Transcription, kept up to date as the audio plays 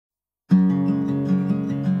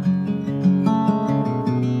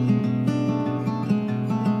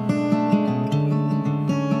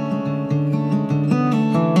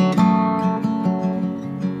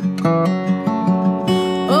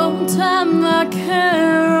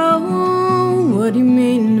Vaquero, what do you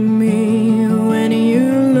mean to me when you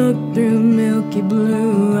look through milky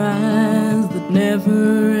blue eyes that never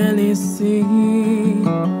really see?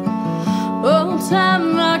 Oh,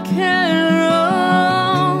 Time Vaquero,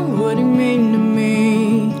 what do you mean to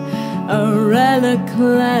me? A relic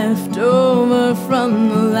left over from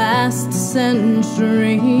the last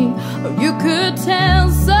century. Oh, you could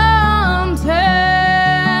tell some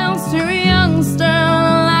tales to a youngster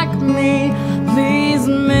like me. Please,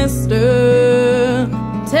 mister,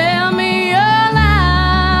 tell me your life's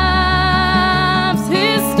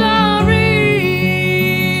history.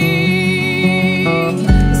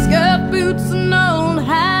 Skirt boots and old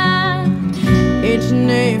hat,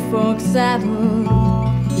 H&A fork saddle.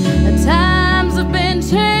 Times have been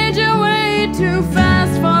changing way too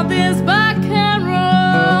fast for this vaquero.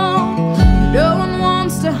 No one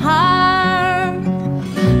wants to hire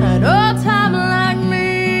an old timer like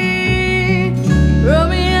me. Throw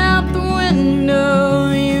me out the window,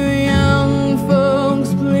 you young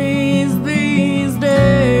folks, please, these days.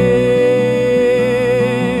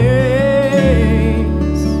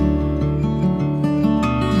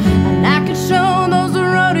 And I could show those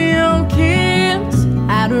rodeo kids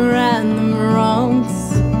how to ride the broncs.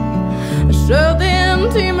 Show them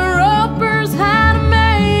team ropers how to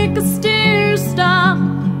make a steer stop.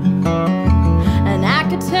 And I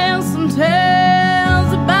could tell some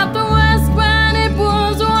tales about the West when it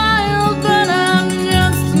was wild, but I'm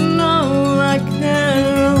just an old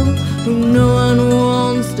vaquero who no one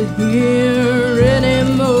wants to hear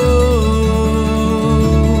anymore.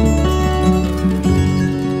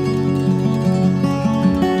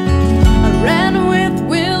 I ran with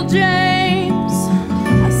Will James,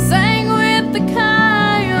 I sang with the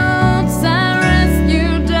coyotes, I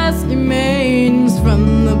rescued dusty maidens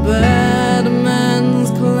from the bad man's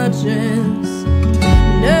clutches.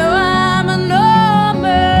 Now I'm an old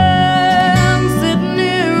man sitting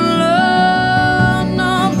here alone.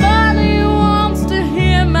 Nobody wants to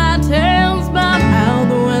hear my tales about how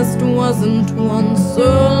the West wasn't one so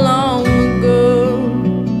long ago,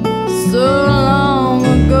 so long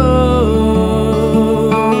ago.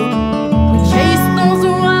 We chased those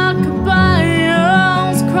wild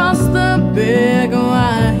caballos across the big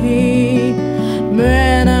Hawaii.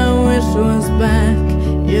 Man, I wish I was back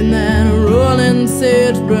in that rolling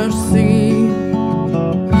sagebrush sea.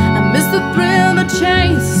 I miss the thrill, the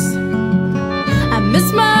chase, I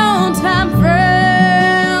miss my old time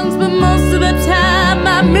friends, but most of the time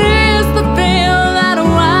I miss the feel that a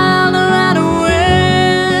wild ride of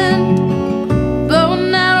wind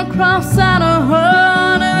blowing out across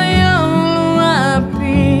Idaho to the OYP.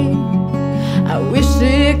 I wish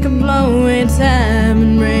it could blow away time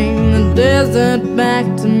and bring the desert back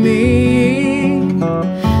to me.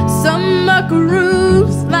 Some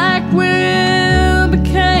buckaroos like Will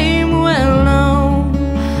became well known,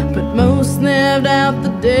 but most lived out the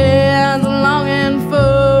days longing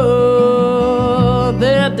for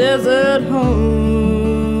their desert home.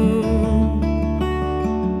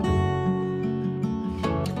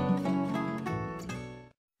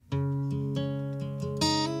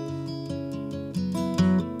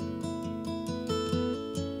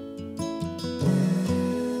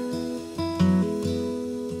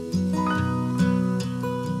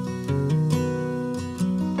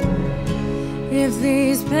 If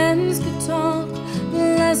these pens could talk,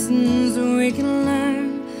 the lessons we can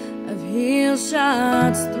learn of heel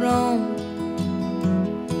shots thrown,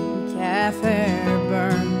 calf hair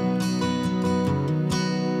burned.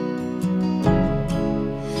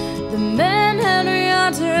 The men had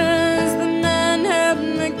yachters, the men had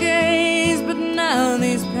McGays, but now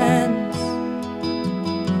these pens,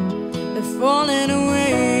 they're falling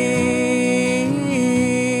away.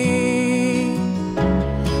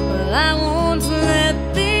 Well, I won't let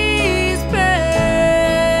these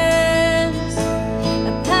pens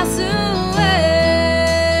pass away.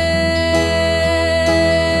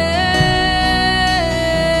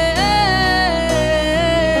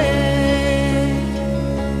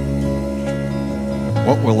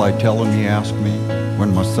 What will I tell him, you ask me,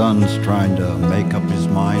 when my son's trying to make up his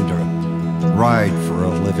mind to ride for a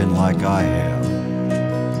living like I have,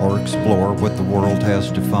 or explore what the world has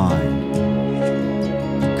to find?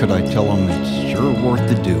 Could I tell him it's sure worth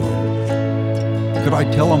the doing? Could I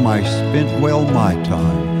tell him I spent well my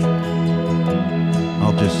time?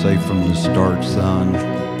 I'll just say from the start, son,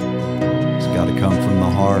 it's gotta come from the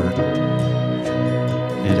heart.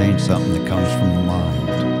 It ain't something that comes from the mind.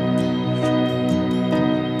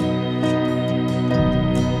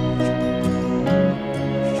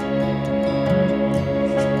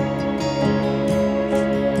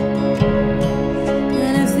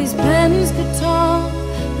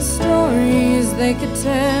 they could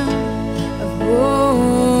tell of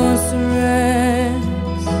horse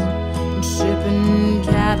arrests and shipping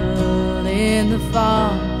cattle in the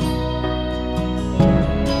fall.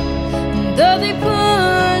 And though they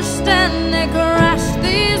pushed and they crashed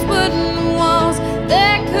these wooden walls,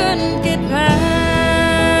 they couldn't get past,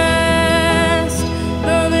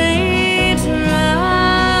 though they tried.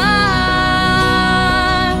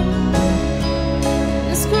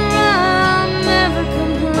 This crime never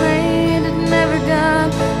complained, it never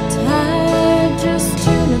got tired, just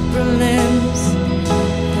juniper limbs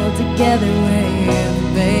held together with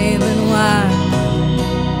baling wire.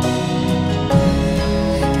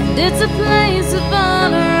 And it's a place of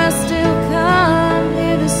honor, I still come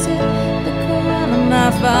here to sit the Quran of my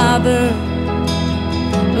father.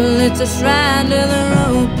 Well, it's a shrine to the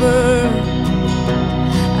roper.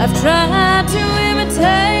 I've tried to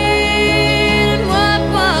imitate